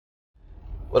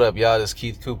What up, y'all? This is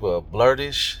Keith Cooper of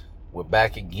Blurtish. We're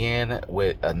back again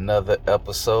with another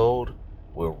episode.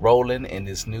 We're rolling in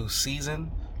this new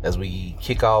season as we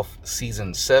kick off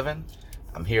season 7.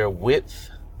 I'm here with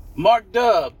Mark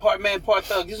Dub, part man, part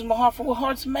thug. Gives my heart for what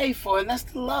heart's made for, and that's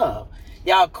the love.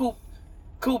 Y'all,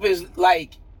 Coop is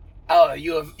like,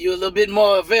 you're a little bit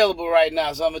more available right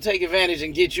now, so I'm gonna take advantage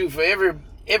and get you for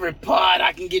every pod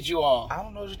I can get you on. I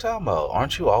don't know what you're talking about.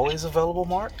 Aren't you always available,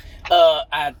 Mark?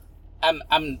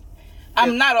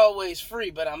 I'm not always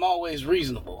free, but I'm always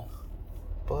reasonable.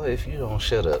 Boy, if you don't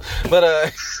shut up.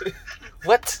 But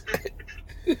what?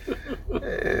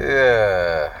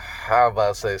 Yeah, how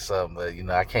about to say something?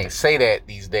 But, I can't say that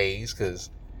these days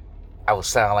because I would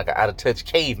sound like an out of touch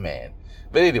caveman.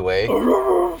 But anyway,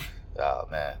 oh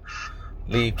man,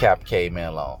 leave Captain Caveman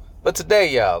alone. But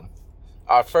today, y'all,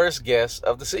 our first guest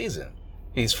of the season.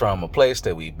 He's from a place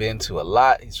that we've been to a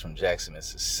lot. He's from Jackson,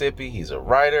 Mississippi. He's a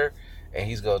writer, and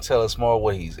he's going to tell us more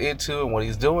what he's into and what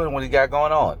he's doing and what he got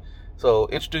going on. So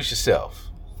introduce yourself.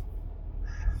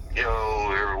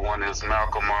 Yo, everyone, it's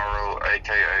Malcolm Morrow,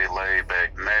 a.k.a.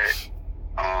 Laidback Mac.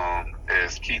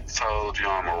 As Keith told you,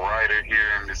 I'm a writer here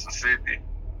in Mississippi.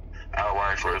 I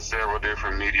write for several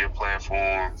different media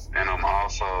platforms, and I'm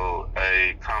also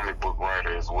a comic book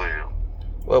writer as well.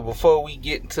 Well, before we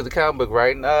get into the comic book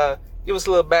writing, give us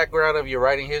a little background of your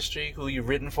writing history, who you've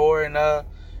written for, and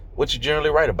what you generally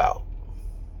write about.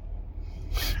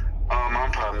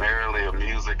 I'm primarily a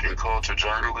music and culture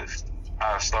journalist.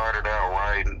 I started out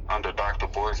writing under Dr.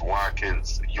 Boyce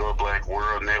Watkins' Your Black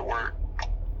World Network.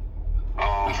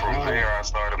 From there, I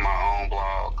started my own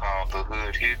blog called The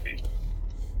Hood Hippie.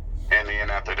 And then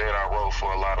after that, I wrote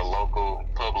for a lot of local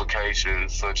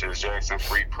publications such as Jackson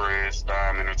Free Press,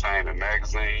 Dime Entertainment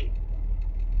Magazine.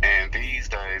 And these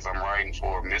days, I'm writing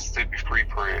for Mississippi Free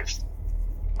Press,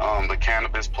 the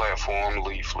cannabis platform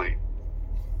Leafly,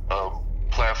 a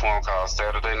platform called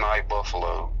Saturday Night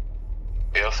Buffalo,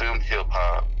 FM Hip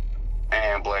Hop,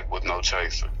 and Black with No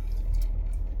Chaser.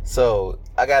 So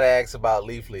I gotta ask about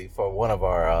Leafly for one of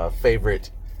our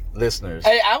favorite listeners.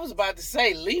 Hey, I was about to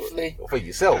say Leafly. For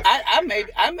yourself.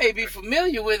 I may be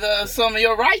familiar with some of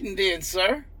your writing then,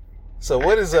 sir. So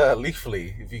what is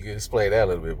Leafly, if you could explain that a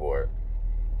little bit more?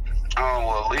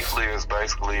 Well, Leafly is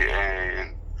basically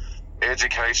an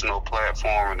educational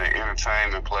platform and an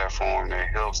entertainment platform that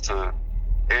helps to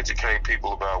educate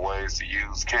people about ways to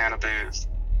use cannabis,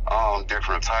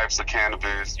 different types of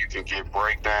cannabis. You can get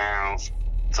breakdowns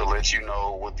to let you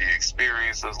know what the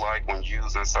experience is like when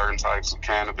using certain types of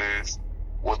cannabis,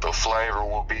 what the flavor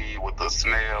will be, what the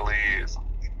smell is.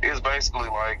 It's basically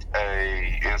like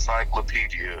a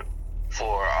encyclopedia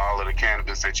for all of the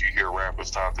cannabis that you hear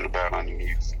rappers talking about on the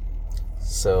music.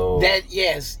 So that,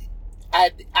 yes,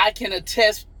 I can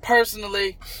attest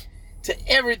personally to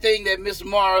everything that Mr.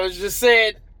 Morrow has just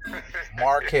said.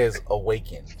 Mark has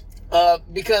awakened.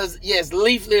 Because yes,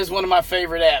 Leafly is one of my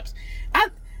favorite apps.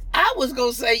 I was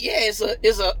gonna say, yeah,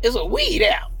 it's a weed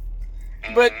app,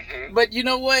 but you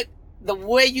know what? The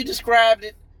way you described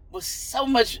it was so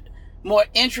much more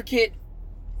intricate,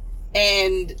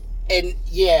 and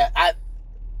yeah,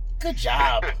 good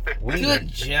job, good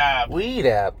job. Weed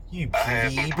app, you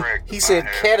plebe. He said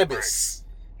cannabis.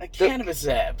 A cannabis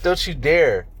app. Don't you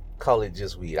dare call it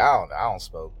just weed. I don't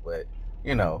smoke, but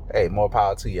hey, more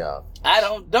power to y'all. I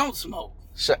don't smoke.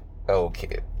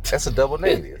 Okay, that's a double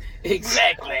negative.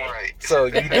 Exactly. Right. So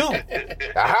you do.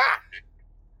 Aha.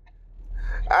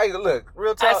 Look,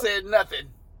 real talk. I said nothing.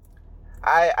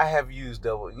 I have used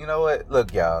double. You know what?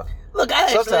 Look, y'all. Look,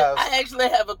 I actually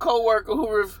have a coworker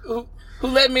who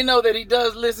let me know that he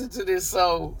does listen to this.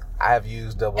 So I have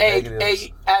used double negatives.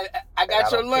 Hey, I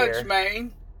got your lunch, care.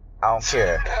 Man. I don't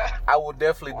care. I will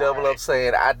definitely double up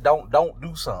saying I don't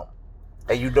do something.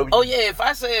 And you know. Oh yeah, if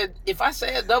I say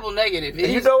a double negative,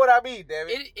 you know what I mean, damn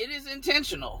it. It is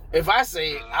intentional. If I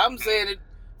say it, I'm saying it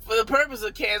for the purpose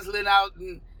of canceling out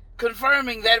and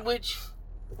confirming that which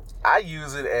I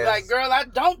use it as like, girl, I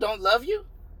don't love you.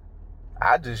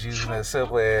 I just use it as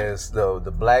simple as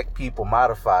the black people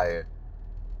modifier.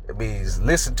 It means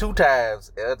listen 2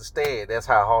 times and understand that's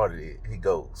how hard it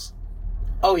goes.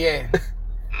 Oh yeah.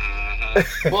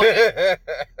 Boy,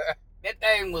 that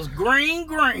thing was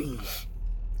green.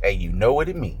 And you know what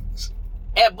it means.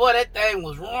 And boy, that thing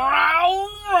was round.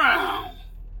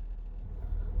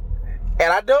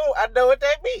 And I know what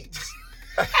that means.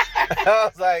 I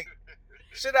was like,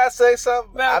 should I say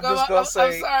something? I'm just gonna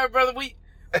say. I'm sorry, brother.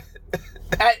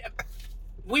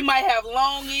 We might have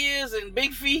long ears and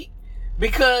big feet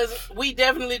because we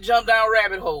definitely jump down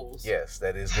rabbit holes. Yes,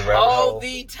 that is the rabbit hole all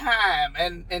the time,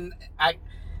 and I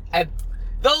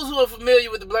those who are familiar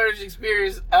with the Blurridge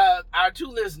Experience, our two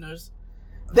listeners,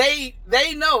 they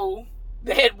know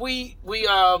that we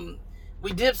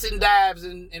dips and dives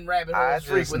in rabbit holes. I just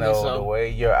frequently. know So the way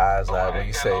your eyes Oh, are I when you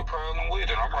ain't got say no problem with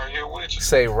it. I'm right here with you.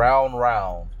 say round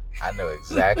round. I know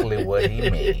exactly what he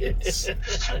means.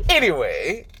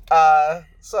 Anyway,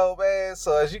 so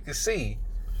as you can see,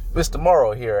 Mr.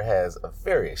 Morrow here has a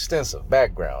very extensive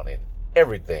background in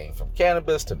everything from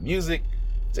cannabis to music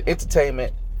to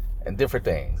entertainment and different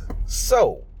things.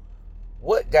 So,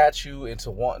 what got you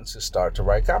into wanting to start to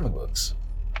write comic books?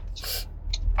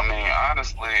 I mean,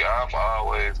 honestly, I've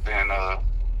always been a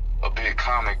big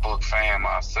comic book fan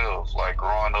myself. Like,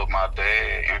 growing up, my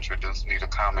dad introduced me to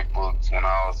comic books when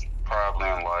I was probably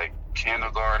in, like,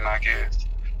 kindergarten, I guess.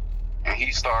 And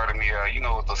he started me out,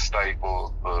 with the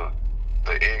staples, the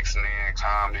X-Men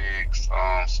comics,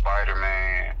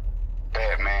 Spider-Man,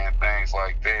 Batman, things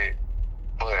like that.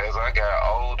 But as I got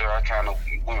older, I kind of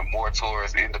went more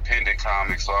towards independent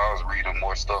comics, so I was reading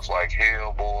more stuff like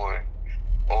Hellboy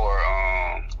or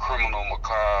Criminal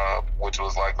Macabre, which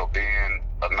was like a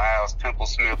Niles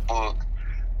Templesmith book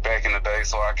back in the day.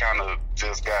 So I kind of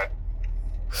just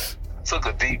took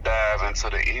a deep dive into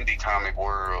the indie comic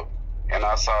world, and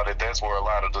I saw that that's where a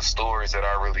lot of the stories that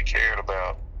I really cared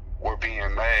about were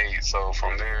being made. So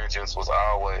from there, it just was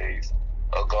always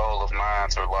a goal of mine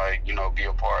to be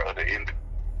a part of the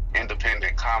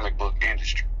independent comic book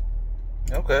industry.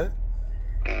 Okay.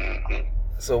 Mm-hmm.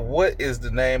 So, what is the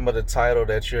name of the title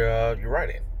that you're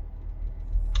writing?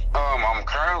 I'm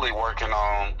currently working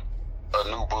on a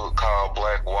new book called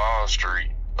Black Wall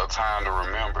Street: A Time to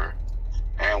Remember,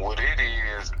 and what it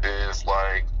is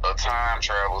like a time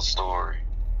travel story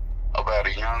about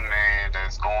a young man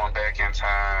that's going back in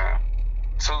time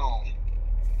to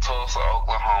Tulsa,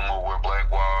 Oklahoma, where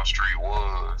Black Wall Street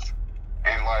was,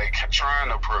 and like trying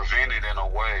to prevent it in a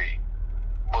way,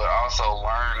 but also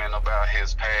learning about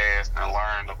his past and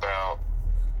learning about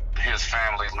his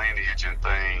family lineage and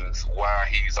things while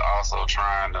he's also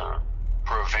trying to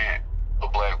prevent the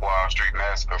Black Wall Street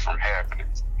massacre from happening.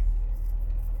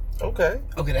 Okay,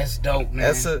 that's dope,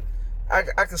 man. I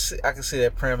can see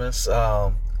that premise.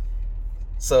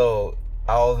 So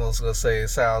I was gonna say it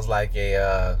sounds like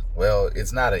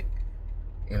it's not a,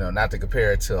 not to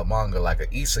compare it to a manga like an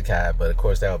isekai, but of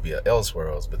course that would be an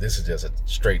Elseworlds, but this is just a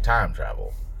straight time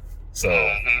travel. So,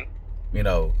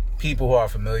 people who are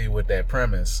familiar with that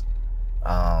premise,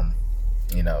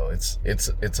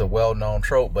 it's a well-known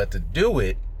trope, but to do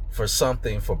it for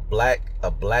something for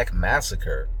a black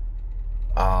massacre,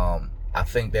 I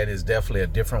think that is definitely a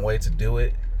different way to do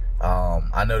it.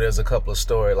 I know there's a couple of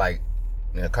stories like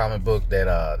a comic book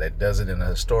that does it in a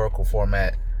historical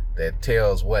format that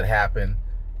tells what happened.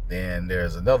 Then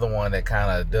there's another one that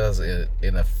kind of does it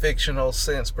in a fictional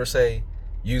sense per se,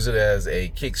 use it as a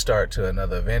kickstart to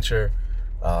another adventure.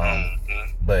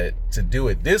 But to do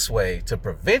it this way, to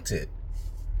prevent it,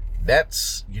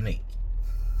 that's unique.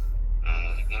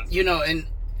 And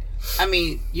I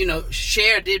mean,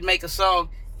 Cher did make a song,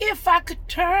 "If I could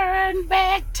turn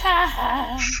back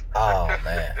time." Oh,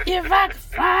 man. If I could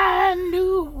find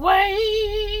new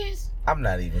ways, I'm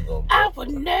not even going to. I would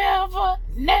never.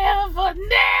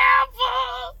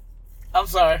 I'm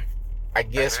sorry. I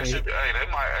guess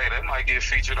that might get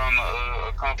featured on the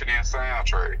accompanying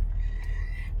soundtrack.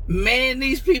 Man,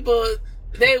 these people,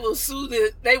 they will sue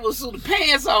the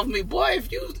pants off me, boy.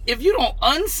 If you don't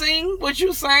unsing what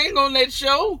you sang on that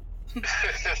show,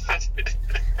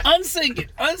 unsing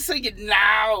it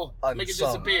now. Unsung. Make it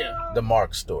disappear. The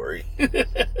Mark story.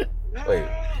 Wait,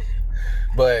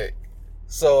 but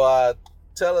so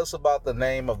tell us about the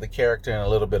name of the character and a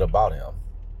little bit about him.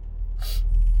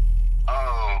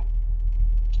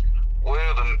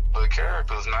 Well, the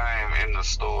character's name in the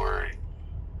story,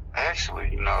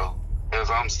 actually, as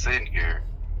I'm sitting here,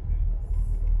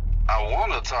 I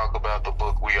want to talk about the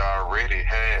book we already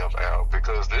have out,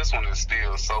 because this one is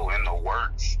still so in the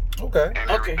works. Okay.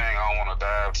 And everything, I don't want to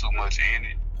dive too much in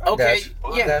it. Okay.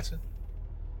 Yeah. Gotcha.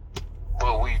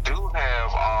 But we do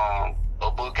have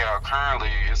a book out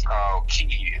currently. It's called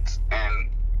KIDS, and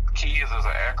KIDS is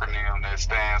an acronym that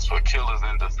stands for Killers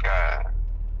in Disguise.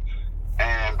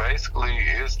 And basically,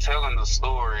 it's telling the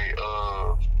story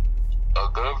of a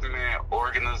government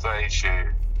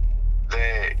organization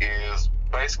that is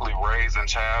basically raising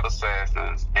child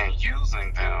assassins and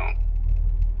using them.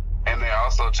 And they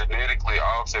also genetically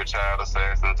alter child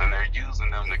assassins, and they're using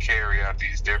them to carry out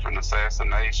these different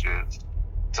assassinations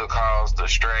to cause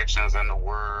distractions in the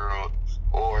world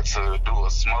or to do a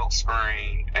smoke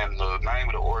screen. And the name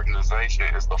of the organization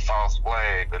is the False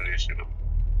Flag Initiative.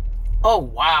 Oh,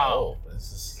 wow. Oh,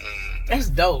 this is... That's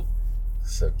dope.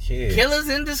 So kids. Killers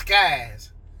in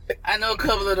Disguise. I know a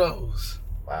couple of those.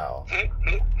 Wow.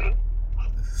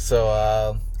 So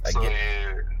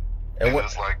and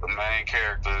it's like the main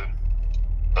character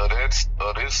of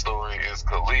this story is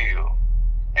Khalil,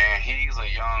 and he's a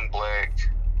young black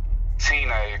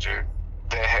teenager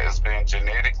that has been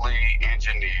genetically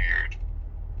engineered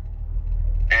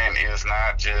and is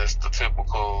not just the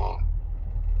typical,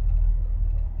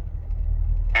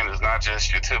 and it's not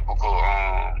just your typical,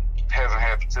 hasn't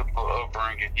had the typical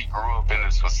upbringing. He grew up in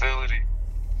this facility.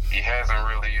 He hasn't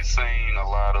really seen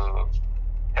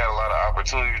had a lot of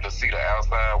opportunity to see the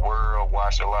outside world,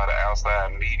 watch a lot of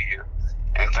outside media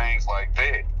and things like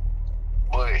that.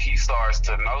 But he starts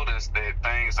to notice that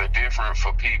things are different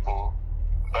for people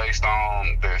based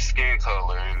on their skin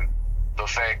color, and the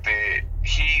fact that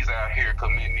he's out here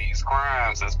committing these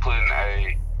crimes is putting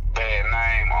a bad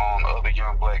name on other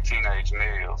young black teenage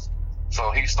males.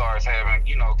 So he starts having,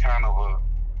 kind of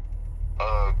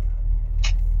a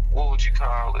what would you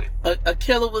call it? A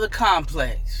killer with a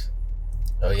complex.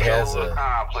 Oh, he has a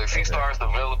complex. He starts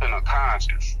developing a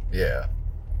conscience. Yeah.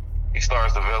 He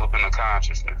starts developing a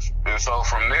consciousness. And so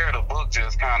from there, the book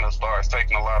just kind of starts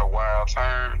taking a lot of wild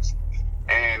turns.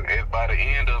 And by the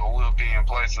end of it, we'll be in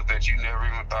places that you never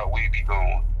even thought we'd be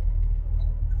going.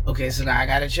 Okay, so now I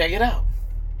got to check it out.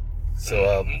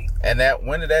 So, and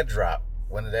when did that drop?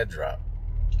 We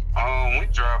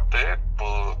dropped that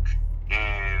book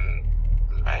in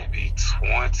maybe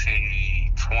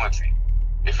 2020.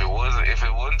 If it wasn't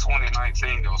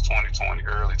 2019, it was 2020,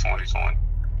 early 2020.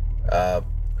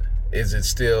 Is it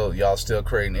still, y'all still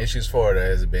creating issues for it, or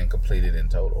has it been completed in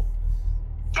total?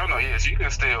 No, yes, you can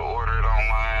still order it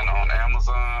online on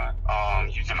Amazon.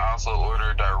 You can also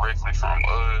order directly from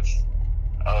us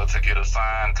to get a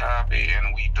signed copy,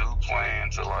 and we do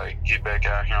plan to get back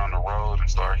out here on the road and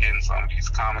start hitting some of these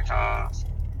Comic-Cons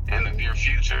in the near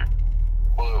future.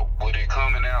 But with it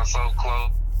coming out so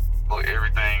close, with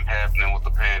everything happening with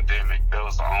the pandemic, that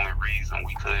was the only reason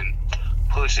we couldn't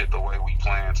push it the way we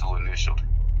planned to initially.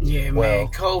 Yeah, man,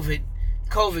 COVID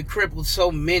crippled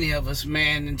so many of us,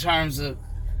 man, in terms of,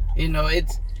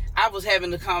 I was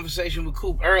having the conversation with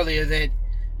Coop earlier that,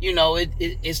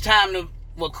 it's time to,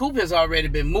 Coop has already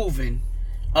been moving,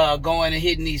 going and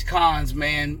hitting these cons,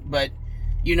 man, but,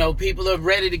 people are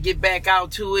ready to get back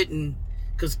out to it, and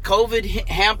because COVID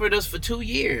hampered us for 2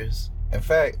 years. In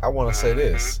fact, I want to say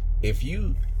this. If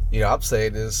I'm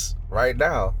saying this right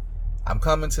now, I'm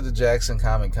coming to the Jackson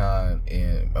Comic-Con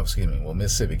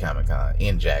Mississippi Comic-Con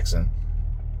in Jackson.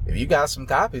 If you got some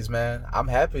copies, man, I'm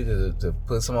happy to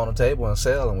put some on the table and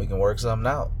sell, and we can work something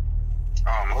out.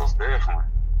 Oh, most definitely.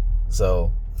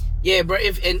 So, yeah, bro.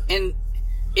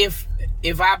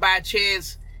 If I by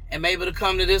chance am able to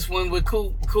come to this one with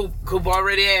Coop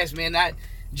already asked, man.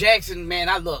 Jackson, man,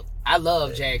 I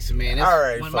love Jackson, man. It's all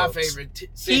right, one of folks. my favorite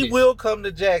cities. He will come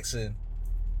to Jackson.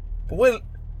 When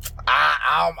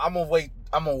I'm gonna wait.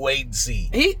 I'm gonna wait and see.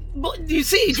 You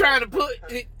see, he trying to put.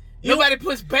 Nobody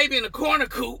puts baby in the corner,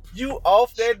 Coop. You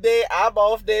off that day? I'm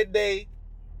off that day.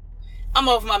 I'm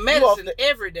off my medicine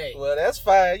every day. Well, that's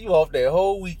fine. You off that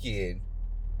whole weekend.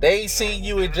 They ain't seen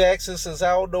you in Jackson since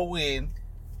I don't know when.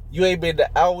 You ain't been.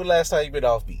 When last time you been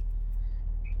off beat?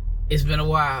 It's been a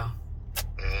while.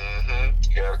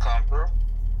 You gotta come through.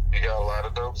 You got a lot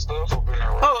of dope stuff up in there.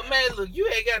 Oh man, look, you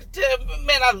ain't got to tell me,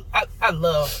 man. I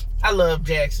love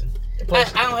Jackson. I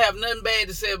don't have nothing bad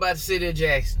to say about the city of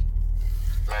Jackson.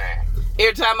 Man.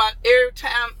 Every time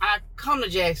I come to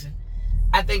Jackson,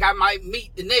 I think I might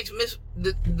meet the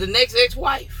next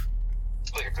ex-wife.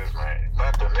 Look at this, man.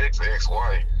 Not the next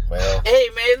ex-wife. Well, hey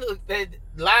man, look,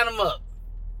 line them up.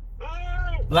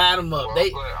 Line them up.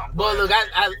 Look,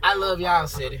 I love y'all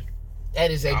city. That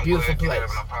is a beautiful place.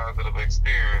 I'm having a positive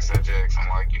experience at Jackson.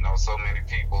 So many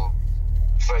people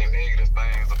say negative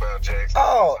things about Jackson.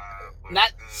 Oh,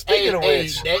 speaking of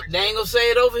which, they ain't gonna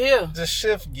say it over here. To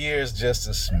shift gears just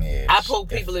a smidge. I poke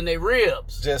people in their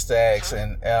ribs. Just to ask,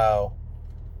 and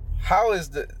how is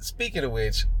speaking of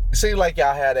which, it seems like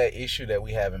y'all had that issue that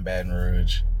we have in Baton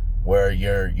Rouge, where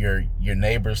your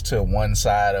neighbors to one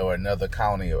side or another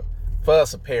county, for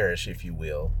us a parish, if you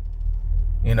will,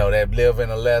 that live in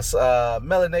a less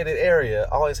melanated area,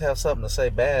 always have something to say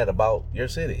bad about your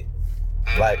city.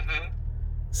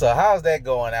 So how's that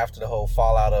going after the whole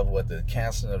fallout of the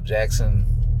canceling of Jackson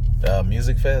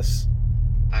Music Fest?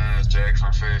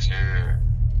 Jackson Fest, yeah.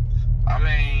 I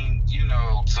mean,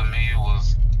 to me it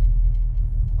was,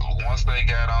 once they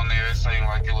got on there, it seemed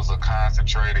like it was a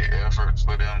concentrated effort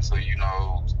for them to,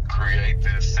 create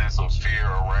this sense of fear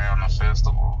around the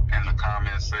festival in the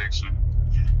comment section.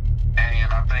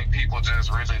 And I think people just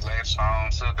really latched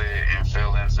on to that and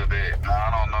fell into that. Now,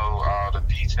 I don't know all the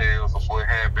details of what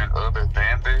happened other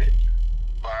than that,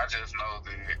 but I just know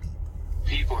that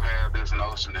people have this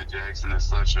notion that Jackson is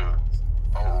such a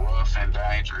rough and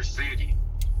dangerous city.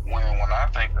 When I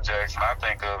think of Jackson, I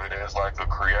think of it as like a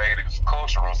creative,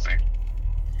 cultural city.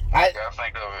 I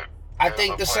think of it. I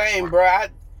think the same, bro.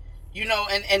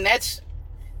 And that's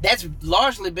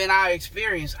largely been our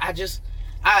experience. I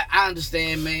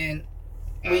understand, man.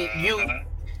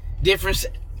 Different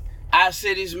our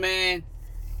cities, man.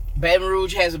 Baton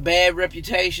Rouge has a bad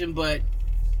reputation, but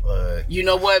you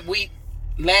know what?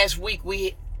 Last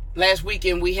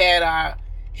weekend we had our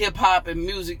hip hop and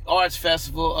music arts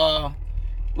festival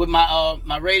with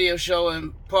my radio show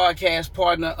and podcast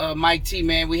partner Mike T.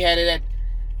 Man,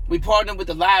 we partnered with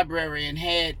the library and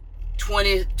had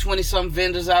 20 some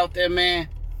vendors out there, man.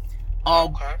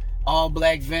 All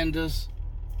black vendors.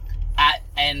 I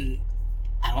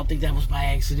don't think that was by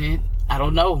accident. I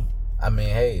don't know. I mean,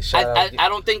 hey,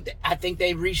 I think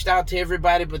they reached out to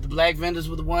everybody, but the black vendors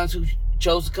were the ones who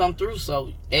chose to come through.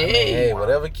 So hey,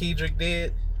 whatever Kedrick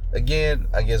did, again,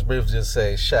 I guess Brief just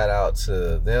say shout out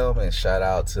to them and shout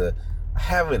out to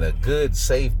having a good,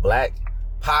 safe, black,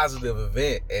 positive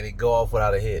event, and it go off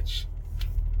without a hitch,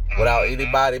 without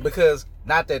anybody. Because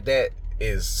not that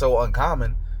is so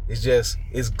uncommon. It's just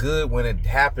it's good when it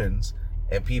happens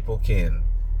and people can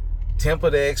temper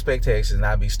their expectations,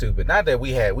 not be stupid. Not that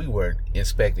we weren't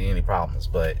expecting any problems,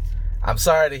 but I'm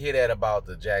sorry to hear that about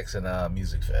the Jackson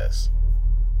Music Fest.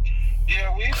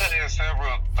 Yeah, we've had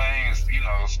several things,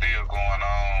 still going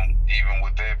on, even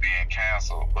with that being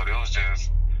canceled. But it was just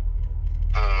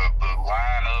the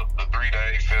lineup, the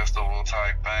 3-day festival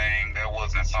type thing. That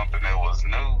wasn't something that was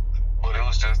new, but it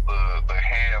was just the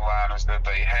headliners that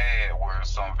they had were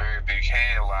some very big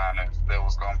headliners that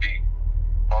was going to be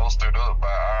bolstered up by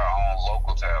our own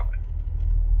local talent.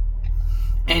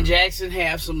 And Jackson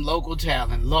have some local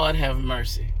talent. Lord have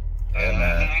mercy. Yeah,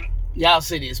 man. Y'all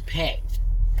city is packed.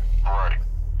 Right.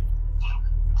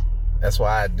 That's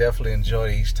why I definitely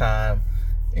enjoy each time.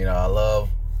 I love,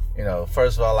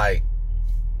 first of all, like,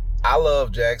 I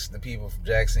love Jackson, the people from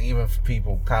Jackson, even for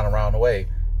people kind of around the way.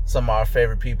 Some of our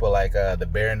favorite people, like the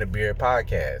Bear and the Beard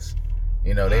podcast.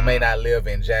 They may not live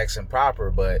in Jackson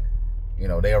proper, but,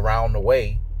 they're around the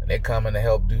way, and they're coming to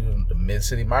help do the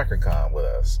Mid-City Microcon with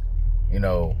us.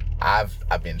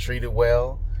 I've been treated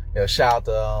well. Shout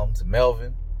out to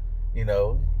Melvin.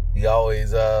 He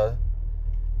always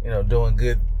doing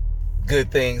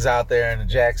good things out there in the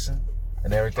Jackson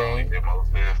and everything.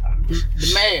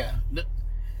 The mayor.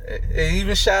 And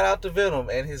even shout out to Venom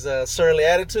and his surly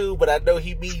attitude, but I know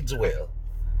he means well.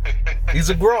 He's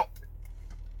a grump.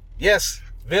 Yes,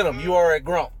 Venom, you are a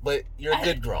grump, but you're a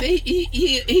good grump.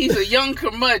 He's a young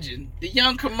curmudgeon. The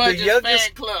young curmudgeon fan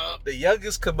club. The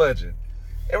youngest curmudgeon.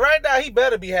 And right now, he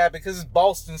better be happy because his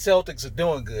Boston Celtics are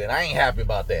doing good. I ain't happy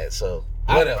about that, so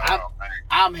whatever.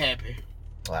 I'm happy.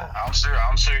 Wow. I'm sure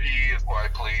he is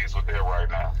quite pleased with that right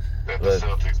now. That the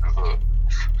Celtics is up.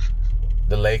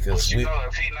 The Lakers.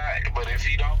 But if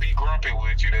he don't be grumpy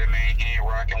with you, that means he ain't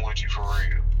rocking with you for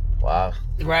real. Wow.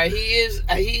 Right, he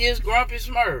is Grumpy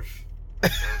Smurf.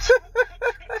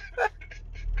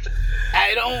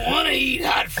 I don't want to eat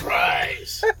hot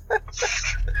fries.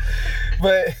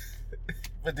 But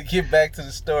to get back to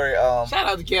the story, shout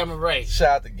out to Gamma Ray. Shout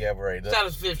out to Gamma Ray. Shout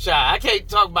out to Fifth Child. I can't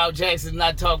talk about Jackson and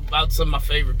not talk about some of my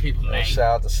favorite people, man.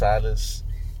 Shout out to Silas.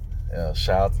 Shout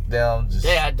out to them.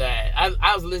 Day I Died.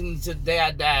 I was listening to Day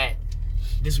I Died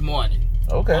this morning.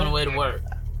 Okay. On the way to work.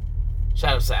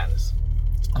 Shout out to Silas.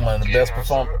 One of the best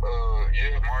performers.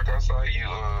 Mark, I saw you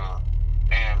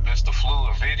and Mr.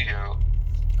 Fluid video.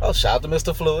 Oh, shout out to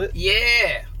Mr. Fluid.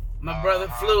 Yeah. My brother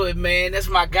Fluid, man. That's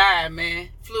my guy, man.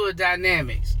 Fluid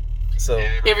Dynamics. So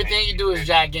everything you do is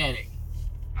gigantic.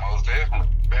 Most definitely.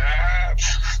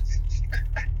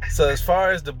 So as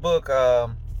far as the book,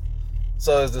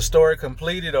 so is the story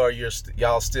completed, or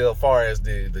y'all still, as far as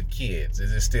the kids,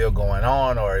 is it still going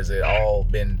on, or is it all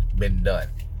been done?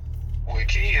 With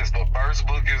kids, the first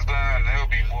book is done. There'll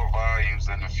be more volumes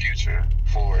in the future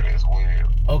for it as well.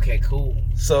 Okay, cool.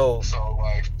 So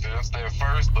like just the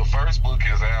first book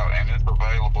is out and it's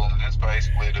available, and it's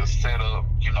basically to set up,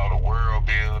 the world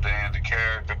building, the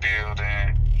character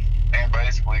building, and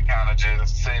basically kind of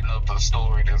just setting up the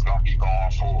story that's gonna be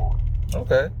going forward.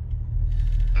 Okay.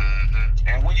 Mm-hmm.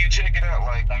 And when you check it out,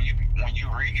 like when you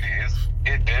read it,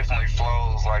 it definitely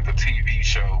flows like a TV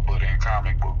show, but in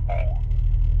comic book form.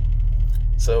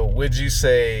 So would you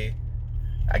say,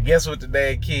 I guess with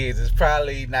today's kids, it's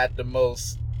probably not the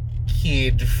most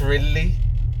kid friendly?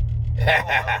 Oh,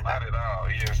 no, not at all.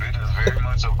 Yes, it is very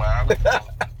much a violent book.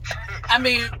 I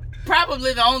mean,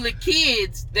 probably the only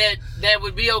kids that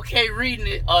would be okay reading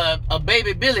it are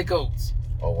baby billy goats.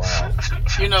 Oh wow.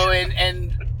 You know,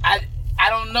 and I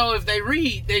don't know if they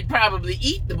read. They probably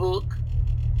eat the book,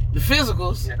 the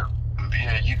physicals.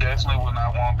 Yeah, you definitely would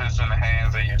not want this in the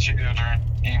hands of your children,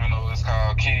 even though it's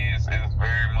called kids. It's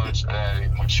very much a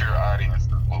mature audience.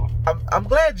 I'm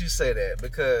glad you say that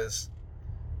because,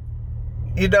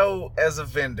 you know, as a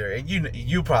vendor, and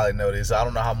you probably know this. I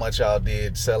don't know how much y'all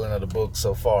did selling of the book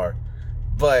so far,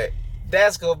 but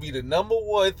that's gonna be the number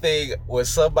one thing with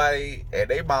somebody and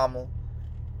their mama,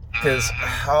 because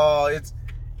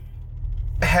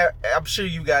I'm sure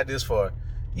you got this for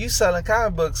you selling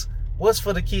comic books. What's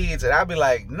for the kids? And I'll be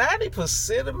like,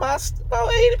 90% of my about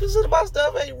 80% of my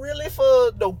stuff ain't really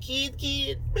for no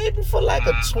kid. Maybe for like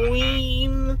a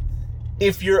tween,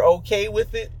 if you're okay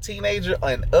with it, teenager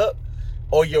and up,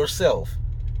 or yourself.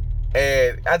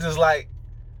 And I just like,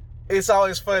 it's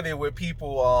always funny when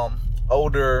people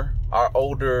our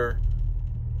older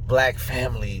black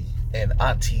family and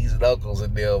aunties and uncles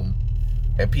and them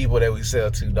and people that we sell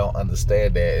to don't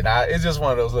understand that. And it's just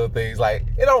one of those little things. Like,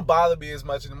 it don't bother me as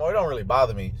much anymore. It don't really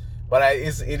bother me. But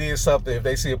it is something. If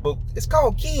they see a book, it's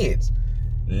called Kids.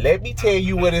 Let me tell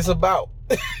you what it's about.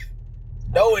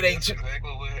 No, it ain't. That's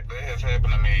exactly what that has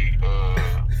happened to me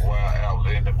while out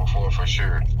vending before, for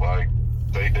sure. Like,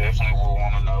 they definitely will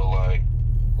want to know, like,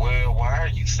 well, why are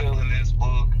you selling this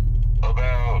book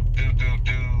about do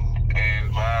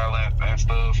and violence and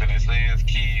stuff, and it says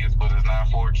kids, but it's not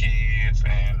for kids,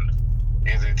 and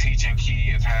is it teaching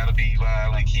kids how to be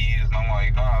violent kids? And I'm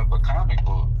like, nah, it's a comic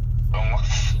book.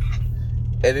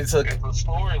 And it's a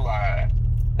storyline.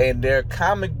 And they're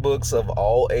comic books of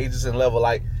all ages and level.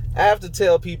 Like, I have to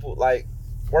tell people, like,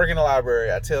 working in the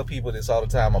library, I tell people this all the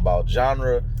time about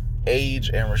genre, age,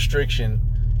 and restriction.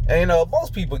 And, you know,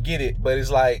 most people get it, but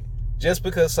it's like, just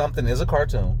because something is a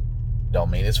cartoon,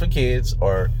 don't mean it's for kids,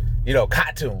 or, you know,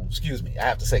 cartoon. Excuse me. I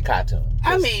have to say cartoon.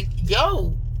 I mean,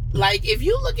 like, if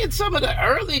you look at some of the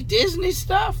early Disney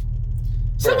stuff,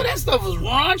 some of that stuff was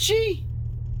raunchy.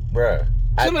 Bruh.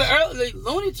 Some of the early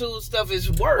Looney Tunes stuff is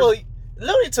worse. Well,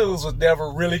 Looney Tunes was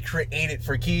never really created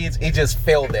for kids. It just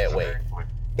felt that way.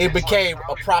 It became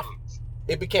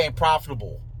It became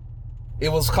profitable. It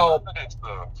was called,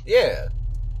 yeah.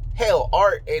 Hell,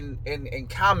 art and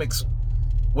comics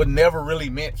were never really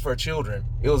meant for children.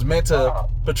 It was meant to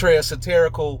portray a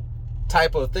satirical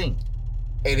type of thing.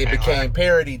 And it became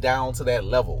parody down to that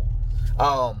level.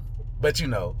 But you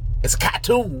know, it's a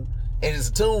cartoon and it's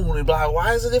a tune, and like,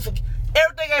 why is it for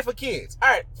everything ain't for kids? All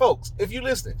right, folks, if you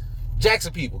listen,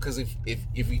 Jackson people, because if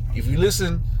you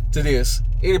listen to this,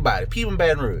 anybody, people in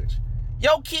Baton Rouge,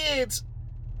 your kids,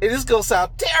 and this gonna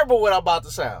sound terrible what I'm about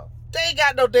to sound, they ain't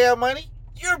got no damn money.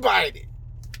 You're buying it.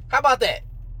 How about that?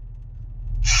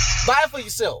 Buy it for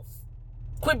yourself.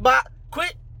 Quit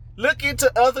look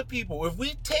into other people. If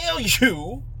we tell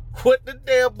you what the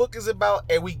damn book is about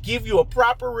and we give you a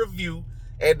proper review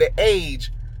and the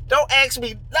age, don't ask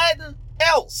me nothing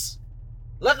else.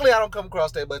 Luckily, I don't come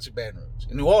across that much in Baton Rouge.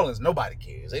 In New Orleans, nobody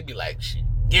cares. They be like, shit,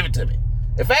 give it to me.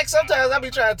 In fact, sometimes I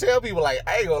be trying to tell people, like,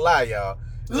 I ain't gonna lie, y'all.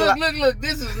 Look,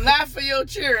 this is not for your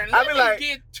children. Let me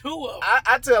get two of them.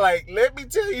 I tell, like, let me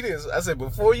tell you this. I said,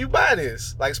 before you buy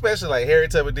this, like, especially like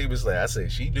Harriet Tubman Demon Slayer, I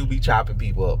said, she do be chopping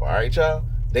people up. All right, y'all?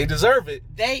 They deserve it.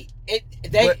 They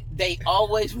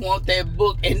always want that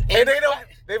book. And they don't,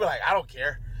 they be like, I don't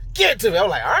care. Give it to me. I'm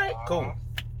like, all right, cool.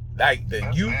 Like,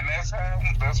 And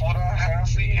that's what I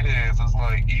see it as. It's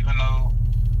like, even though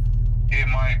it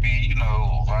might be, you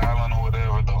know, violent or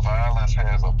whatever, the violence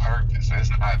has a purpose. It's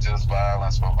not just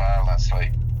violence for violence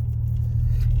sake.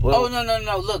 Well,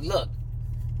 no. Look.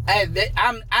 I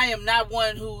am not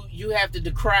one who you have to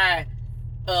decry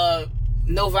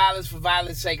no violence for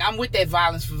violence sake. I'm with that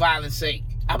violence for violence sake.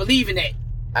 I believe in that.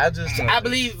 I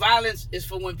believe violence is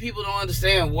for when people don't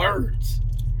understand words.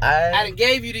 I done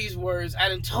gave you these words. I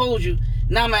done told you.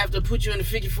 Now I'm gonna have to put you in the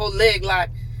 54 leg lock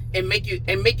and make you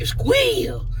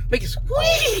squeal. Make it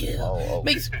squeal.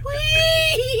 Make it squeal.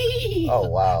 Oh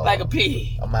wow. Like a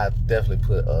pig. I'm gonna have to definitely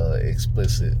put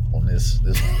explicit on this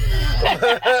one.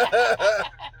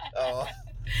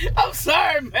 I'm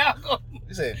sorry, Malcolm.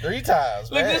 You said 3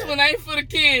 times. Look, this one ain't for the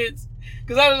kids.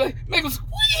 Cause I was like, make them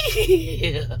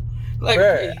squeal. Like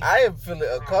Bruh, I am feeling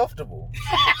uncomfortable.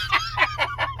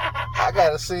 I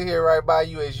gotta sit here right by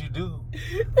you as you do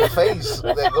the face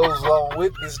that goes along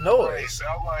with this noise.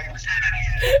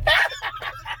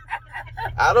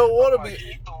 I don't want to be.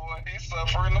 He's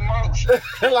suffering the most.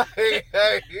 Like, hey,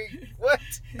 what?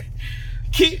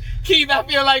 Keith, I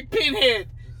feel like Pinhead.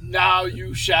 now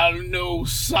you shall know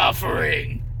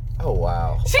suffering. Oh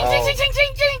wow. Ching, ching, ching, ching,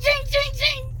 ching, ching, ching, ching,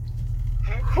 ching.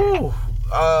 Whew.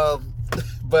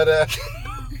 But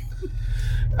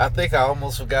I think I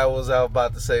almost forgot what I was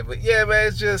about to say. But yeah, man,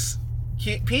 it's just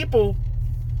keep people,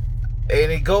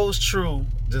 and it goes true.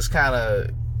 Just kind of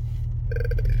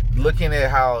looking at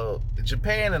how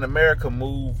Japan and America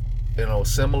move in a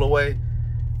similar way.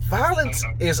 Violence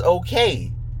is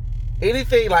okay.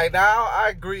 Anything like now, I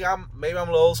agree. Maybe I'm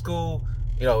a little old school.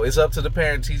 You know, it's up to the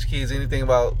parent to teach kids anything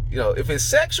about, you know, if it's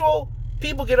sexual,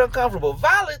 people get uncomfortable.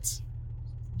 Violence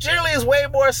generally is way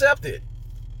more accepted.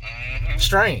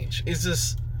 Strange.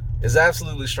 It's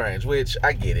absolutely strange, which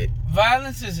I get it.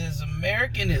 Violence is as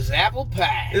American as apple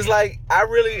pie. It's like, I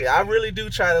really do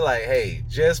try to like, hey,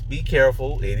 just be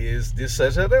careful. It is this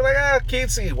such a, they're like,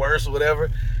 kids see worse or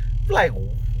whatever. Like,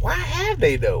 why have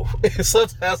they though?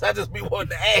 Sometimes I just be wanting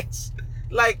to ask.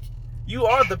 Like, you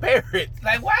are the parent.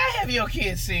 Like, why have your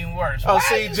kids seen worse? Oh, Why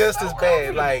see, are you just so as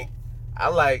bad.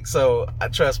 comfortable?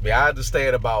 Trust me, I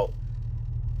understand about,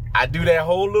 I do that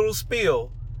whole little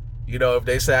spiel. You know, if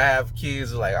they say I have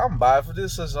kids, like, I'm buying for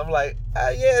this, I'm like,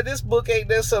 yeah, this book ain't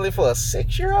necessarily for a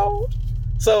 6-year-old.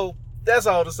 So that's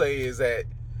all to say is that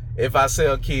if I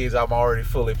sell kids, I'm already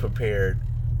fully prepared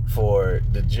for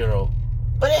the general.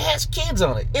 But it has kids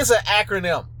on it. It's an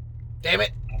acronym. Damn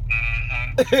it.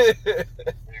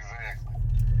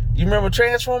 You remember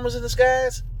Transformers in the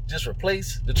skies? Just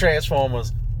replace the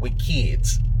Transformers with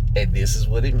kids. And this is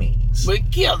what it means.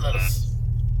 With killers.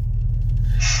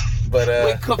 But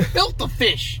with filter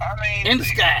fish in the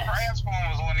skies.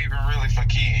 Transformers wasn't even really for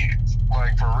kids.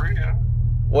 Like, for real.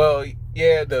 Well,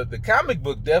 yeah, the comic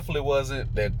book definitely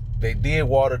wasn't. That they did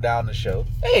water down the show.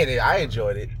 Hey, I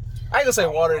enjoyed it. I ain't gonna say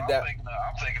water it down. I'm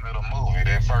thinking of the movie,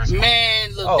 that first movie.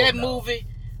 Man, look, movie,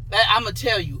 I'm gonna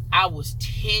tell you, I was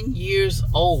 10 years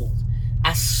old.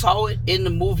 I saw it in the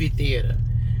movie theater.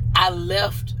 I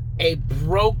left a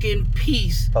broken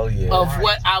piece of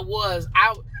what I was.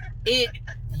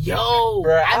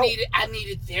 Bruh, I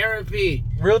needed therapy.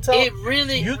 Real talk. It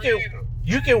really.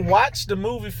 You can watch the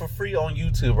movie for free on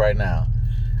YouTube right now.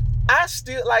 I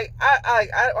still I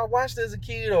watched it as a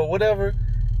kid or whatever,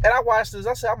 and I watched this.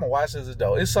 I said I'm gonna watch this as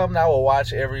adult. It's something I will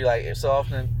watch every so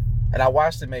often, and I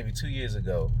watched it maybe 2 years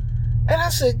ago, and I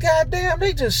said, God damn,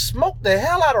 they just smoked the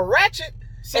hell out of Ratchet,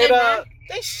 and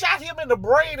they shot him in the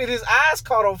brain and his eyes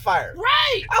caught on fire.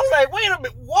 Right. I was like, wait a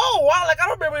minute, whoa! I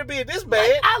don't remember it being this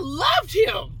bad. I loved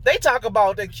him. They talk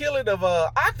about the killing of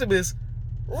Optimus.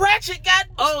 Ratchet got.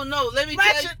 Oh no! Let me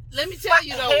tell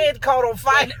you though. Head caught on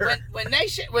fire.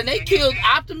 When they killed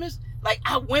Optimus, like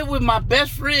I went with my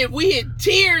best friend. We had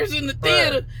tears in the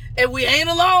theater, and we ain't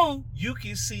alone. You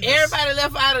can see everybody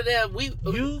left out of there.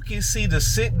 You can see the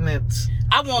sentiments.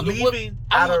 I want to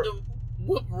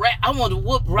whoop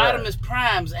Rodimus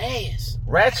Prime's ass.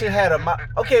 Ratchet had a mouth.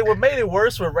 Okay, what made it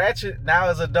worse with Ratchet now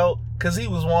as adult, because he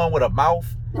was one with a mouth.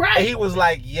 Right. And he was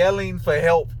like yelling for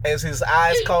help as his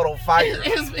eyes caught on fire.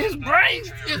 His brain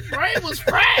was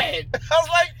fried. I was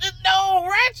like, no,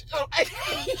 Ratchet.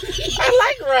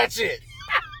 I like Ratchet.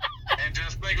 And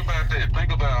just think about that.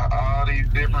 Think about all these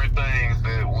different things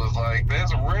that was like,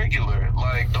 that's regular.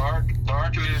 Like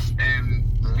darkness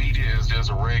and media is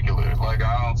just regular. Like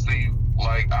I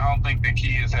don't think the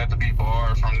kids have to be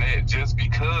barred from that just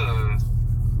because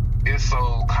it's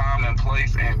so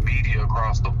commonplace in media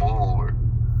across the board.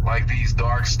 Like these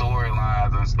dark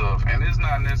storylines and stuff. And it's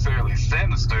not necessarily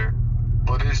sinister,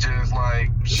 but it's just like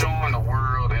showing the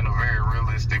world in a very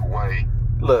realistic way.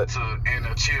 In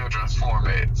a children's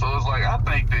format. So it's like, I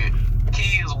think that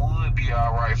kids would be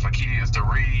alright for kids to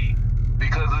read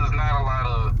because there's not a lot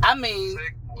of. I mean,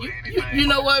 you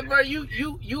know what, bro?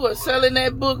 You are selling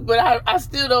that book, but I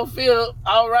still don't feel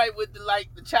alright with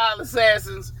the child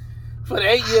assassins for the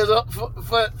 8 years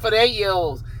for the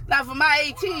 8-year-olds. Now for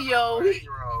my 18-year-old,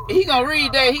 he gonna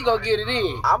read that. He gonna get it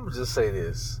in. I'm gonna just say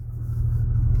this.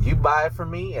 You buy it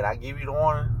from me and I give you the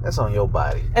warning, that's on your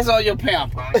body. That's on your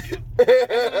pamper. That's on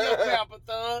your pamper,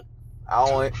 thug. I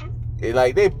don't want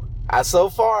so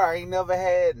far I ain't never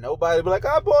had nobody be like,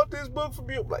 I bought this book from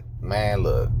you. Like, man,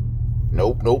 look.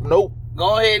 Nope.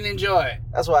 Go ahead and enjoy it.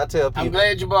 That's why I tell people. I'm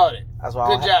glad you bought it. That's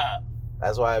why Good job.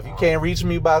 That's why if you can't reach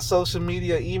me by social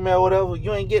media, email, whatever,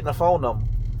 you ain't getting a phone number.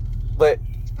 But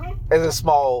as a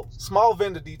small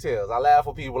vendor details, I laugh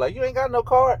with people like, you ain't got no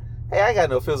card? Hey, I ain't got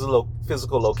no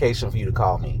physical location for you to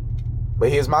call me. But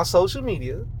here's my social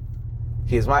media.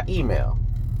 Here's my email.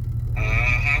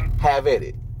 Have at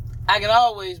it. I can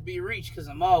always be reached because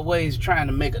I'm always trying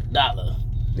to make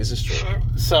 $1. This is true.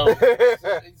 So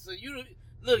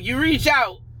you reach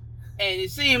out and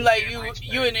it seemed like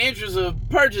you in the interest of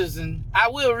purchasing, I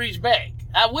will reach back.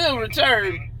 I will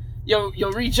return your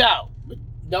reach out. But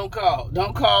don't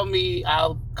call me.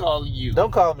 I'll call you.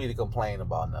 Don't call me to complain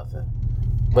about nothing.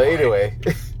 But anyway,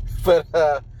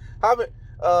 I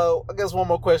guess one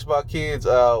more question about kids.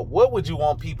 What would you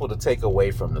want people to take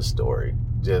away from the story,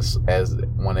 just as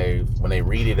when they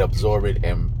read it, absorb it,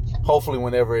 and hopefully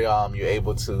whenever you're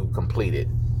able to complete it?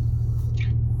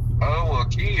 Well,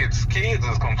 kids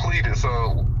is completed.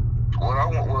 So what I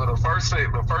want, well, the first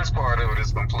part of it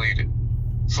is completed.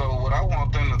 So what I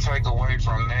want them to take away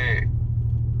from that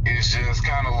is just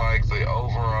kind of like the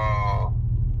overall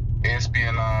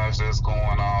espionage that's going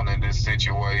on in this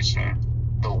situation,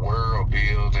 the world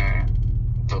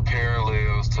building, the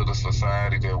parallels to the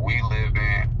society that we live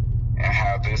in, and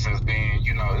how this is being,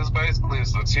 it's basically a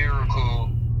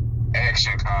satirical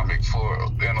action comic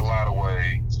in a lot of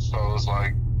ways. So it's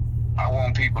like, I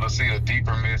want people to see the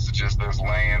deeper messages that's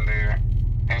laying there,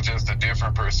 and just the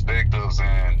different perspectives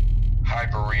and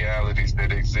hyper realities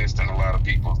that exist in a lot of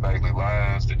people's daily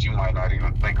lives that you might not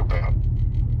even think about.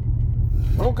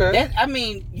 Okay.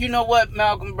 You know what,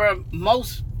 Malcolm, bro?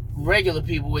 Most regular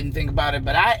people wouldn't think about it,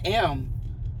 but I am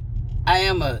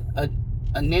a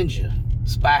ninja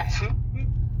spy.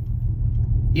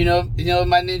 You know what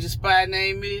my ninja spy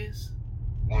name is?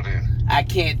 What is it? I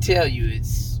can't tell you.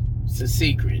 It's a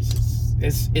secret.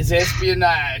 It's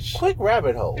espionage. Quick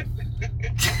rabbit hole.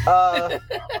 I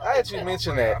had you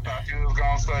mention that. I thought you was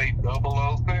gonna say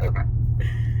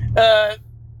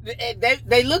 007.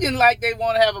 They looking like they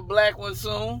want to have a black one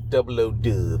soon. 00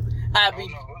 dub. I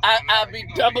be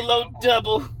double.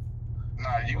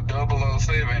 Nah, you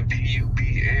 007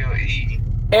 DUBLE.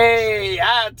 Hey,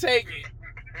 I'll take it.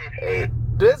 Hey,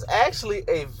 there's actually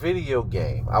a video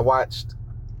game. I watched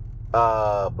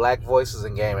Black Voices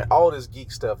in Gaming, all this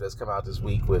geek stuff that's come out this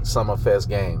week with Summerfest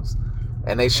Games,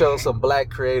 and they showed some black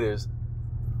creators.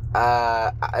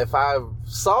 If I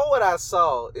saw what I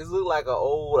saw, it looked like an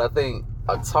old, I think,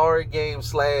 Atari game /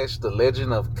 The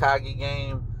Legend of Kage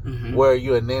game, where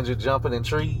you're a ninja jumping in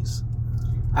trees.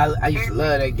 I used to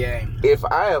love that game. If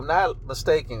I am not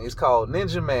mistaken, it's called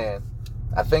Ninja Man.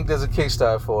 I think there's a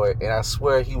Kickstarter for it, and I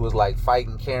swear he was like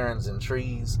fighting Karens in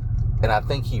trees, and I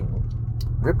think he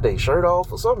ripped a shirt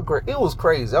off or something. It was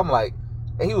crazy. I'm like,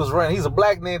 and he was running. He's a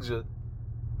black ninja,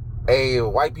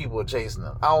 and white people are chasing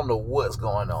him. I don't know what's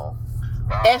going on.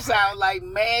 That sounds like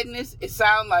madness. It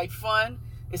sounds like fun.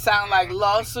 It sounds like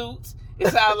lawsuits. It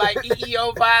sounds like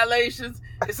EEO violations.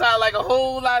 It sounds like a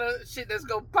whole lot of shit that's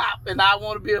gonna pop, and I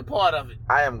want to be a part of it.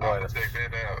 I am going to check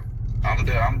that out. I'm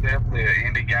definitely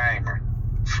an indie gamer.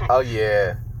 Oh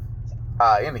yeah,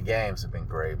 indie games have been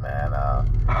great, man.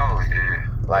 Oh yeah.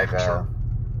 Like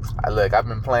look, I've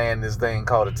been playing this thing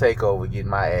called a Takeover, getting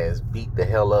my ass beat the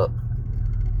hell up.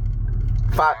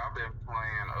 I've been playing.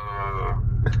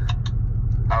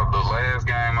 The last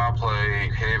game I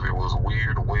played heavy was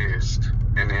Weird West,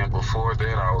 and then before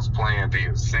that I was playing The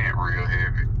Ascent real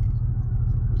heavy.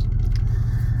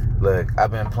 Look,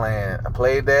 I've been playing. I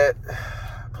played that.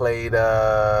 Played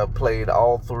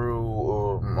all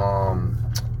through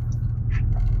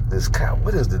this.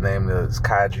 What is the name of this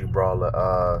kaiju brawler?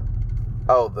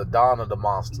 The Dawn of the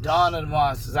Monsters. Dawn of the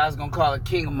Monsters. I was gonna call it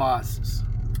King of Monsters.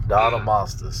 Dawn of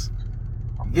Monsters.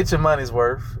 Get your money's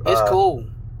worth. It's cool.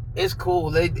 It's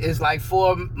cool. It's like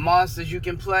 4 monsters you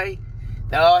can play.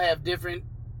 They all have different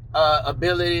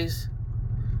abilities.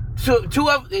 It's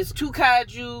 2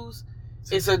 kaijus.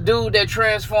 It's a dude that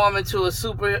transforms into a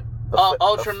super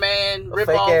Ultraman ripoff.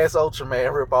 Fake ass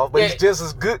Ultraman ripoff, but yeah. He's just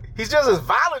as good. He's just as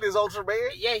violent as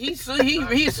Ultraman. Yeah, he's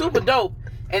super dope.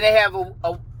 And they have a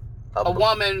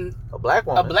woman, a black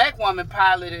woman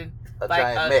piloting a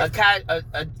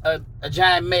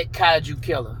giant mech kaiju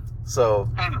killer. So,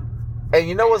 and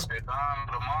you know what's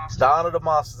Dawn of the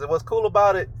Monsters? And what's cool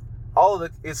about it?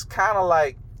 It's kind of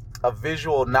like a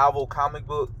visual novel comic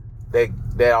book that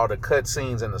are the cut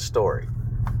scenes in the story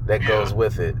that goes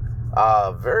with it.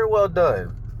 Very well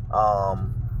done.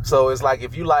 So it's like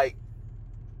if you like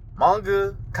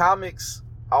manga, comics,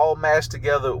 all mashed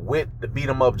together with the beat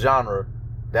 'em up genre,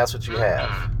 that's what you have.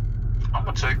 I'm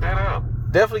gonna check that out.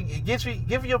 Definitely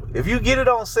if you get it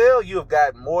on sale, you have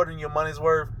got more than your money's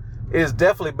worth. It is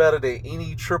definitely better than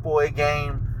any AAA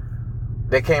game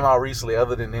that came out recently,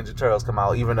 other than Ninja Turtles come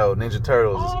out. Even though Ninja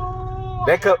Turtles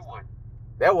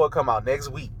that will come out next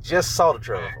week. Just saw the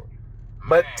trailer.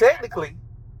 But technically,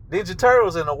 Ninja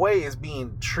Turtles in a way is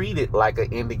being treated like an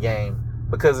indie game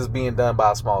because it's being done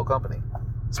by a small company.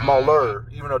 Smaller,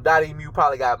 even though Dotemu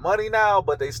probably got money now,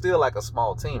 but they still like a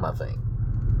small team, I think.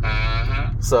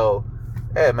 So,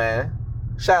 hey man,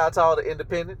 shout out to all the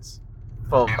independents.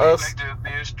 from And us. they just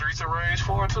did Streets of Rage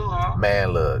 4 too, huh?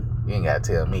 Man, look, you ain't gotta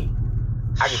tell me.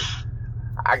 I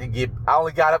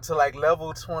only got up to like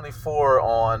level 24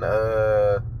 on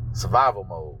survival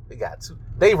mode. They got two.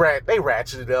 They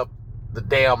ratcheted up the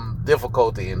damn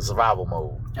difficulty in survival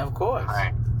mode. Of course.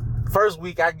 Right. First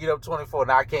week I can get up 24,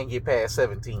 now I can't get past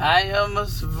 17. I am a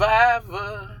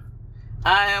survivor.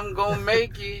 I am gonna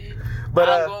make it. But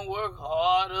I'm gonna work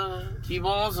harder. Keep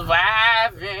on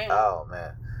surviving. Oh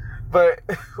man. But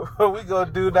what we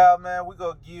gonna do now, man, we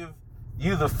gonna give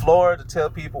you the floor to tell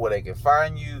people where they can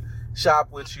find you,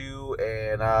 shop with you,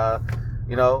 and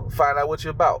find out what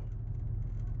you're about.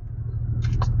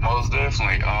 Most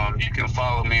definitely. You can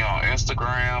follow me on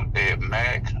Instagram at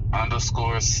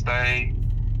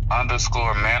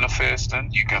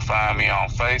Mac_stay_manifesting. You can find me on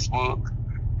Facebook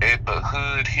at the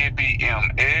Hood Hippie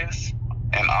MS,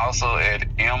 and also at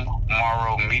M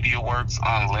Morrow Media Works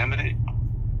Unlimited.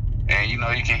 And you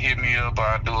can hit me up.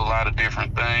 I do a lot of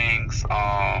different things.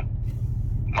 My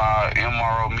M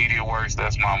Morrow Media Works,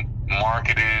 that's my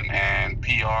marketing and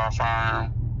PR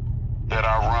firm that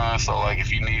I run. So like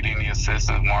if you need any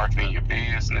assistance marketing your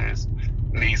business,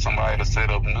 need somebody to set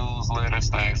up newsletters,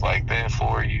 things like that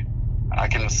for you, I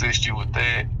can assist you with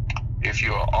that. If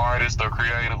you're an artist or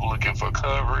creative looking for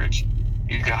coverage,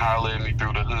 you can holler at me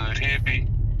through the Hood Hippie.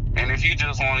 And if you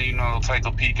just want to, take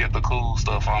a peek at the cool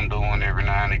stuff I'm doing every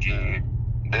now and again,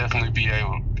 definitely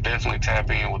tap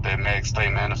in with that Mac Stay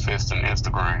Manifesting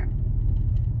Instagram.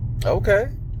 Okay.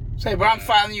 Say, bro, I'm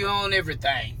following you on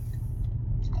everything.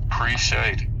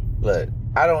 Appreciate it. Look,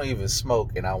 I don't even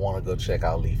smoke, and I want to go check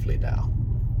out Leafly now.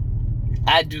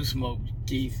 I do smoke,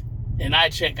 Keith, and I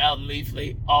check out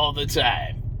Leafly all the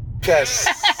time. That's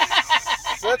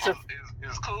such a...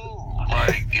 It's cool.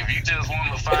 Like, if you just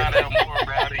want to find out more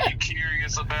about it, you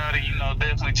curious about it,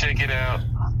 definitely check it out.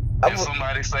 If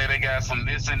somebody say they got some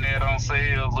this and that on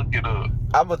sale, look it up.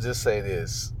 I'm going to just say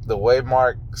this. The way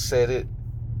Mark said it,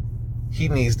 he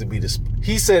needs to be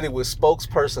he said it with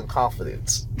spokesperson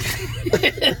confidence.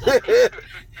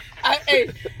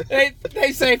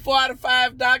 They say 4 out of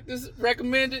 5 doctors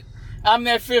recommend it. I'm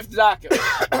that 5th doctor.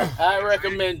 I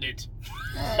recommend it.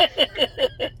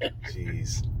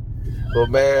 Jeez. Well,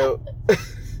 man.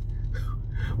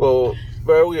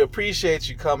 Bro, we appreciate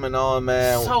you coming on,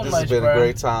 man. This has been a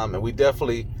great time, and we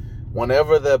definitely,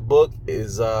 whenever that book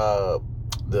is the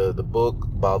book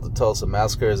about the Tulsa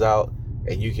Massacre is out,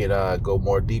 and you can go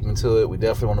more deep into it, we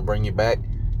definitely want to bring you back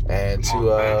and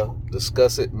to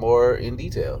discuss it more in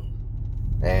detail.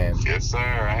 And yes, sir.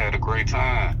 I had a great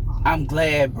time. I'm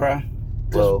glad, bro.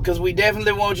 Because we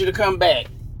definitely want you to come back.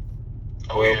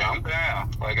 Oh, yeah, I'm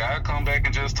down. Like, I'll come back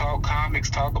and just talk comics,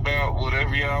 talk about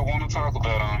whatever y'all want to talk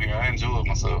about on here. I enjoy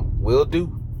myself. Will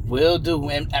do.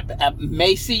 And I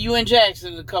may see you in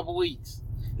Jackson in a couple weeks.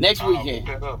 Next weekend.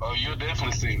 Oh, you'll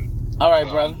definitely see me. All right,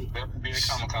 brother. Definitely be at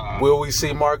Comic-Con. Will we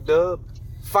see Mark Dub?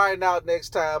 Find out next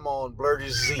time on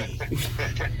Blurted Z.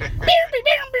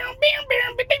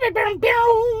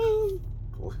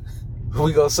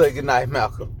 We gonna say goodnight,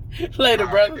 Malcolm. Later,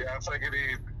 brother. Yeah, I'll take it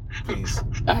easy. Peace.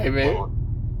 All right, man.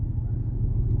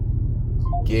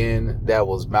 Again, that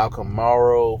was Malcolm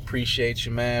Morrow. Appreciate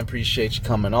you, man. Appreciate you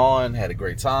coming on. Had a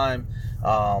great time.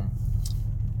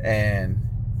 And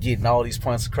getting all these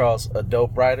points across. A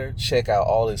dope writer. Check out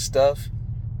all his stuff.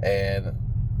 And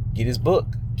get his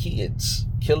book, Kids,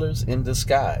 Killers in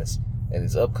Disguise. And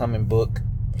his upcoming book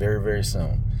very, very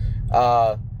soon.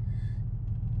 The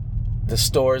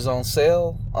store is on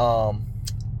sale. I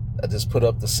just put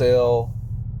up the sale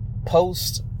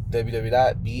post,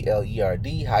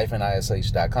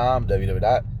 www.blerd-ish.com,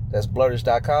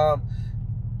 www.blurtish.com.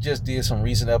 Just did some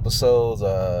recent episodes,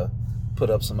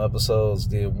 put up some episodes,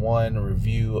 did one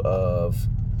review of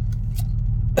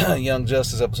Young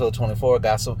Justice episode 24.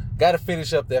 Got to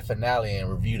finish up that finale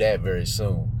and review that very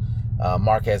soon.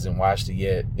 Mark hasn't watched it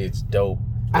yet. It's dope.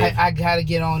 I gotta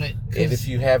get on it. And if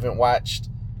you haven't watched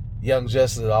Young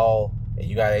Justice at all, and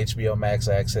you got HBO Max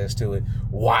access to it,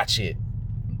 watch it.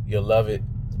 You'll love it.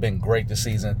 It's been great this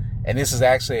season. And this is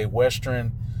actually a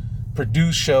Western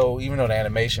produced show, even though the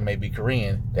animation may be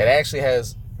Korean, that actually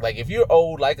has, like, if you're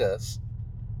old like us,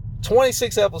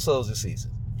 26 episodes this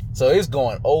season. So it's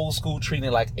going old school, treating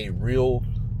it like a real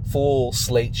full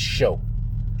slate show.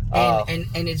 And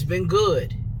it's been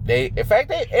good.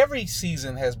 Every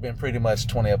season has been pretty much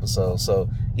 20 episodes. So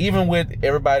even with,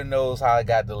 everybody knows how it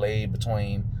got delayed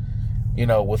between,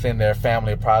 within their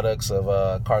family of products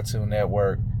of Cartoon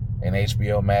Network and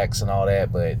HBO Max and all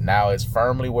that, but now it's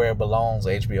firmly where it belongs,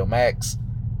 HBO Max.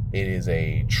 It is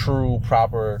a true,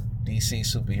 proper DC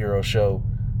superhero show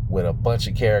with a bunch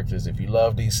of characters. If you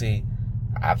love DC,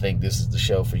 I think this is the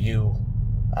show for you.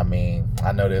 I mean,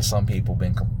 I know there's some people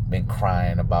been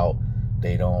crying about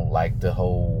they don't like the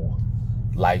whole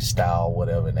lifestyle,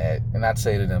 whatever that. And I'd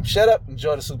say to them, shut up,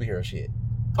 enjoy the superhero shit.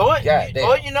 Or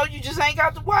you just ain't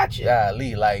got to watch it. Yeah,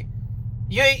 Lee, like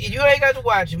you ain't got to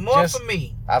watch it. More for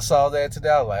me. I saw that today.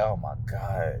 I was like, oh my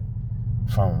God.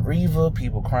 From Reva,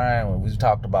 people crying when we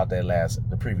talked about that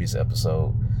the previous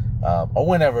episode. Or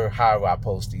whenever, however I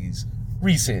post these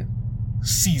recent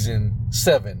season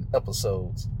 7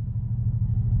 episodes.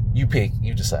 You pick,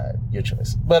 you decide, your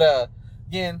choice. But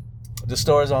again, the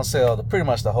store is on sale pretty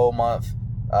much the whole month.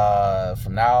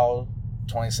 From now,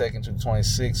 22nd to the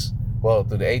 26th. Well,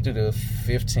 through the 8th to the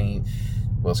 15th.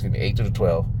 Well, excuse me, 8th to the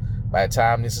 12th. By the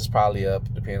time this is probably up,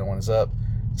 depending on when it's up,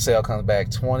 sale comes back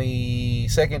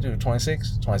 22nd to the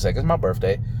 26th. 22nd is my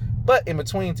birthday. But in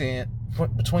between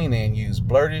then, use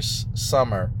Blurtish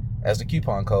Summer as the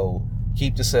coupon code.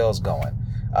 Keep the sales going.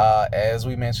 As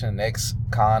we mentioned, next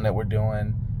con that we're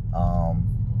doing,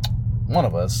 one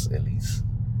of us at least.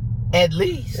 At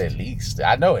least.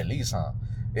 I know at least, huh?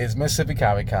 It's Mississippi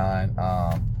Comic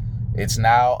Con. It's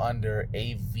now under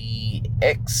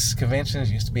AVX Conventions.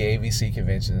 Used to be AVC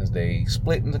Conventions. They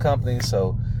split into companies,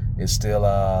 so it's still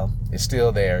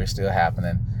there. It's still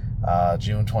happening.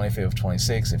 June 25th,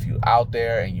 26th. If you out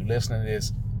there and you listening to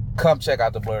this, come check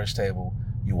out the Blurtish table.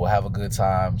 You will have a good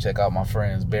time. Check out my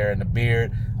friends Bear and the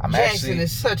Beard. Jackson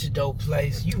is such a dope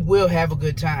place. You will have a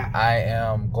good time. I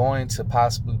am going to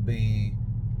possibly be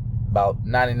about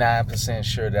 99%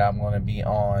 sure that I'm going to be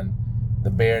on the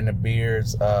Bear and the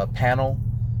Beard's panel.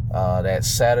 That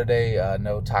Saturday,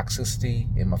 No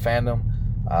Toxicity in My Fandom.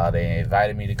 They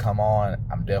invited me to come on.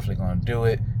 I'm definitely going to do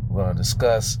it. We're going to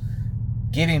discuss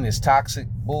getting this toxic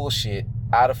bullshit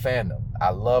out of fandom. I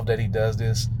love that he does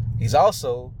this. He's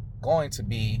also going to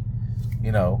be,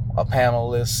 a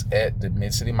panelist at the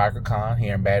Mid-City Microcon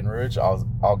here in Baton Rouge,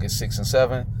 August 6th and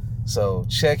 7th. So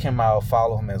check him out.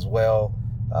 Follow him as well.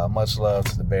 Much love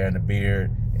to the Bear and the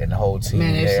Beard and the whole team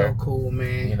there. Man, they're so cool,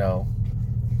 man.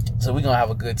 So we're going to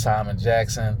have a good time in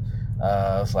Jackson.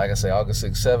 So like I say, August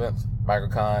 6th, 7th,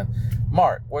 Microcon.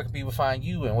 Mark, where can people find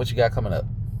you and what you got coming up?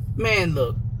 Man,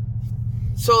 look.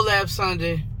 Soul Lab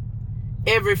Sunday,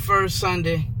 every first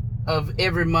Sunday of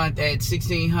every month at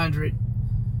 1600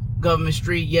 Government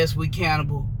Street. Yes, we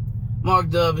cannibal. Mark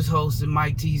Dub is hosting.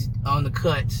 Mike T's on the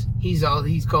cuts. He's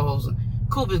co-hosting.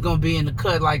 Coop is gonna be in the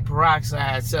cut like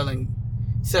Peroxide, selling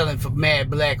for mad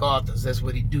black authors. That's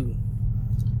what he do.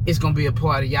 It's gonna be a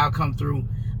party. Y'all come through.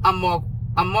 I'm Mark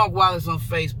Wallace on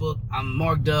Facebook. I'm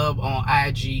Mark Dub on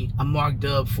IG. I'm Mark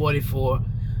Dub 44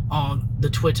 on the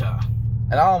Twitter.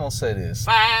 And I almost say this.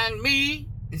 Find me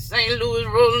in St. Louis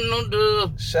rolling on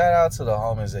dub. Shout out to the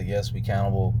homies at Yes We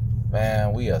Cannibal.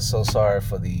 Man, we are so sorry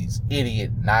for these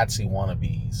idiot Nazi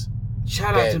wannabes.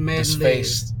 Shout out to Mad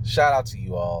Liz. Shout out to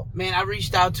you all. Man, I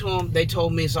reached out to them. They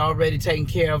told me it's already taken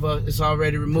care of. It's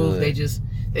already removed. Good.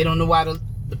 They don't know why the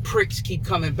pricks keep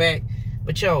coming back.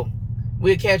 But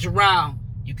we'll catch you around.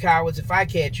 You cowards, if I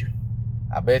catch you.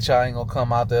 I bet y'all ain't gonna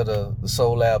come out there to the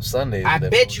Soul Lab Sundays. I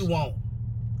bet you won't.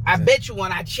 I bet you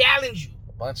won't. I challenge you.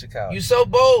 A bunch of cowards. You so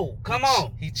bold. Come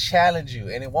on. He challenged you,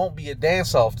 and it won't be a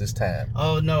dance-off this time.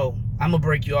 Oh, no. I'm going to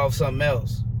break you off something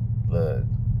else. Look.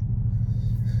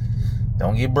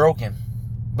 Don't get broken.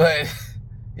 But,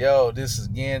 this has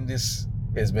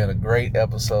been a great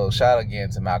episode. Shout out again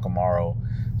to Malcolm Morrow.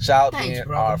 Shout out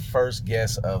to our first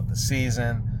guest of the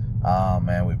season.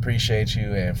 Man, we appreciate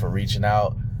you and for reaching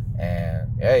out.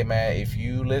 And, hey, man, if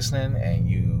you listening and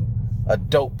you a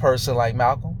dope person like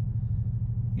Malcolm,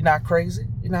 you're not crazy,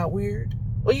 you're not weird.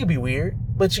 Well, you be weird,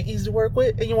 but you're easy to work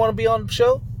with, and you want to be on the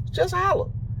show, just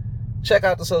holler. Check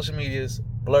out the social medias,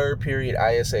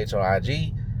 Blur.ISH on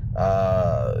IG.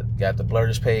 Got the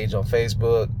Blurtish page on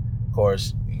Facebook. Of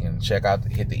course, you can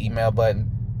hit the email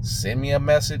button, send me a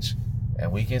message,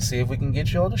 and we can see if we can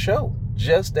get you on the show.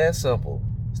 Just that simple.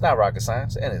 It's not rocket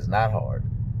science, and it's not hard.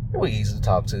 We're easy to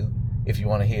talk to. If you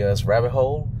want to hear us rabbit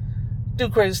hole, do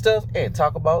crazy stuff, and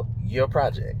talk about your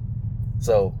project.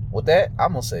 So, with that,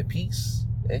 I'm going to say peace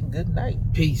and good night.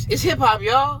 Peace. It's hip-hop,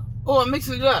 y'all. Oh, I'm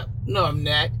mixing it up. No, I'm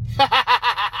not.